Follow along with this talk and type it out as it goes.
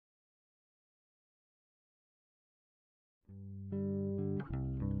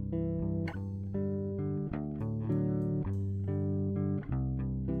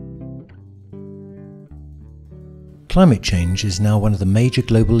Climate change is now one of the major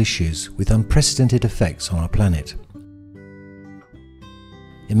global issues with unprecedented effects on our planet.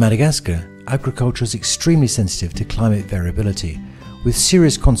 In Madagascar, agriculture is extremely sensitive to climate variability, with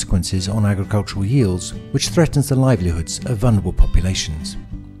serious consequences on agricultural yields, which threatens the livelihoods of vulnerable populations.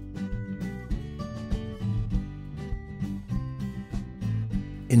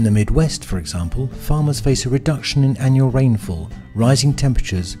 In the Midwest, for example, farmers face a reduction in annual rainfall, rising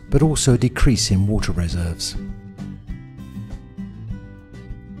temperatures, but also a decrease in water reserves.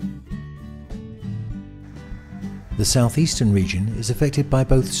 The southeastern region is affected by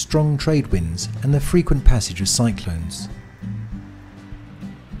both strong trade winds and the frequent passage of cyclones.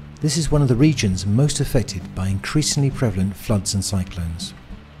 This is one of the regions most affected by increasingly prevalent floods and cyclones.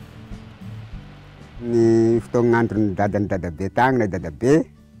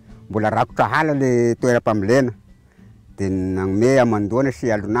 Mbola rakotra hala le toeram-pambolena dia nagnome amandoana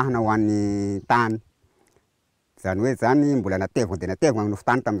sy alonahana ho an'ny tany. Zany hoe zany mbola natevina dia natevina nofi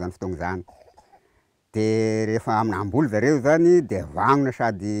tany tamin'izany fotoana izany. Dia rehefa amin'amboly zareo zany dia vagnona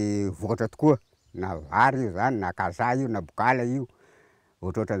sady vokatra tokoa, na vary io zany, na kazaha io, na bokala io.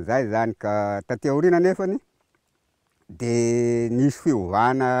 Ohatrohatran'izay zany ka taty aoriana nefany dia nisy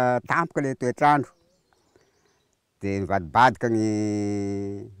fiovana tampoka le toetrandro. Dia mivadibadika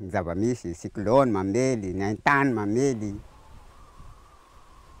ny zava-misy, cyclone mamely, ny haintany mamely.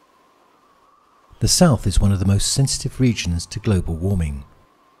 The south is one of the most sensitive regions to global warming.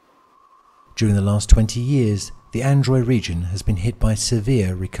 During the last 20 years, the Androy region has been hit by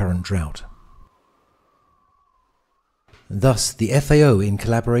severe recurrent drought. Thus, the FAO, in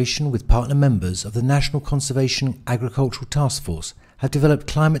collaboration with partner members of the National Conservation Agricultural Task Force, have developed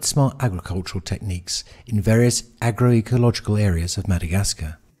climate-smart agricultural techniques in various agroecological areas of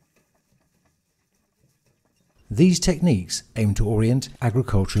Madagascar. These techniques aim to orient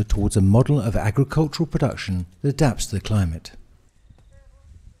agriculture towards a model of agricultural production that adapts to the climate.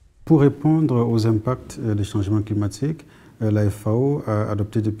 Pour répondre aux impacts des changements climatiques, la FAO a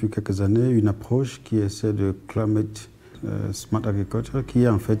adopté depuis quelques années une approche qui essaie de climate smart agriculture, qui est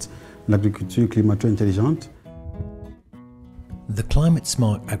en fait l'agriculture climato-intelligente. The climate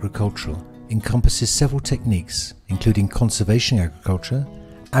smart agricultural encompasses several techniques, including conservation agriculture,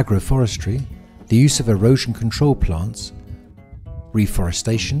 agroforestry, the use of erosion control plants,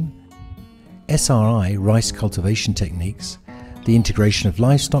 reforestation, SRI rice cultivation techniques, the integration of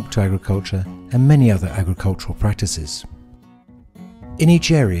livestock to agriculture, and many other agricultural practices. In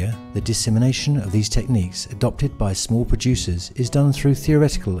each area, the dissemination of these techniques adopted by small producers is done through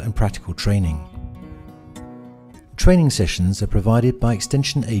theoretical and practical training. Training sessions are provided by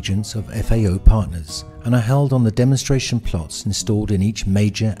extension agents of FAO partners and are held on the demonstration plots installed in each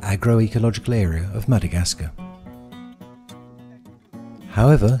major agroecological area of Madagascar.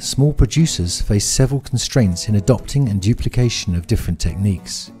 However, small producers face several constraints in adopting and duplication of different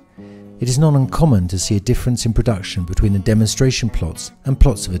techniques. It is not uncommon to see a difference in production between the demonstration plots and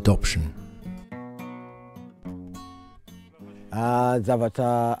plots of adoption.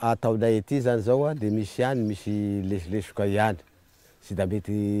 Zavatra ataonay ety zany zao a, dia misy ihany misy lesolesoka ihany. Sy da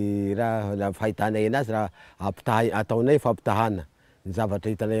mety raha fahitanay anazy raha ataonay fa ampitahana. Ny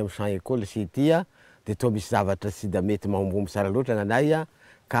zavatra hitanay amin'ny champ école sy ety a, dia toa misy zavatra sy da mety mahombomy sara loatra gn'anay a,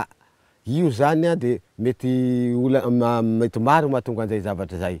 ka io zany a dia mety mety maro mahatonga an'izay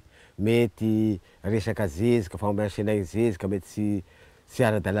zavatra zay. Mety resaka zezika, fampiasanay zezika mety sy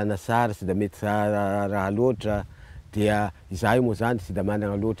ara-dalàna sara, sy da mety raha loatra. Dia izahay moa zany sy da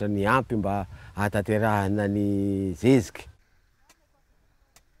manana loatra ny ampy mba hataterahana ny zezika.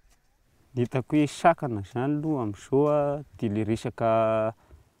 Hitako hoe sakana zany aloha amin'izao dia le resaka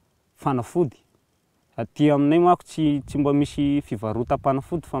fanafody. Aty aminay manko tsy mba misy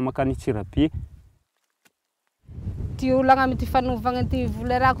fivarotam-panafody fa makany Tsirabe. Ty olagna amin'ny ty fanovagna ty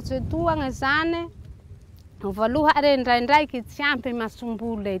volerako tsy toagna zany, voaloha are ndraindraiky tsy ampy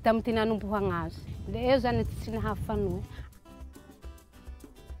masomboly tamin'ny ty nanombohagna azy. Eo zany tsy nahafanohy.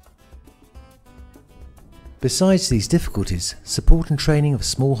 Besides these difficulties, support and training of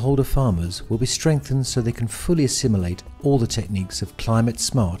smallholder farmers will be strengthened so they can fully assimilate all the techniques of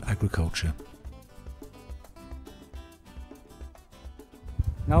climate-smart agriculture.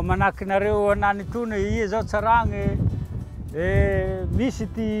 Nao manakinareo anany tony iye zao tsaragny misy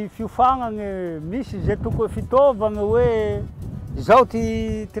ty fiofagnagny, misy zay tokony fitaovagny hoe zao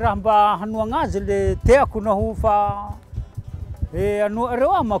ty raha mba hanoagna azy le teako na ho fa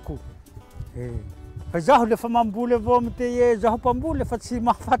anoareo amako. Fa zaho le fa mamboly avao amy ty zaho mpamboly fa tsy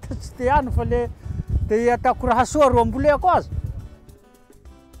mahafatatsy ty ano fa le ty ataoko raha soa ro amboleko azy.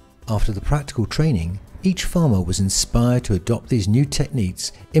 After the practical training, each farmer was inspired to adopt these new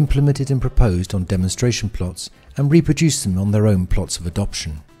techniques implemented and proposed on demonstration plots and reproduce them on their own plots of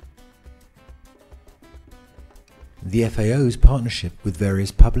adoption. The FAO's partnership with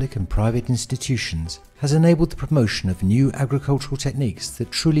various public and private institutions has enabled the promotion of new agricultural techniques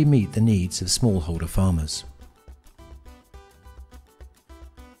that truly meet the needs of smallholder farmers.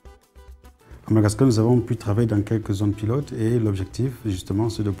 À Madagascar, nous avons pu travailler dans quelques zones pilotes et l'objectif, justement,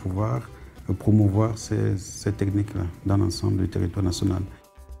 c'est de pouvoir promouvoir ces techniques-là dans l'ensemble du territoire national.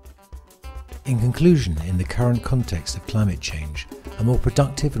 In conclusion, in the current context of climate change, a more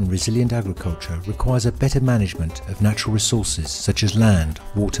productive and resilient agriculture requires a better management of natural resources such as land,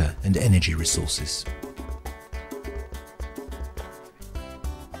 water and energy resources.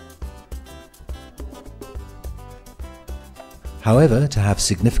 However, to have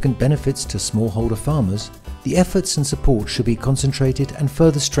significant benefits to smallholder farmers, the efforts and support should be concentrated and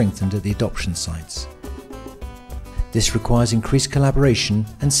further strengthened at the adoption sites. This requires increased collaboration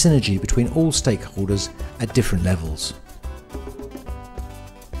and synergy between all stakeholders at different levels.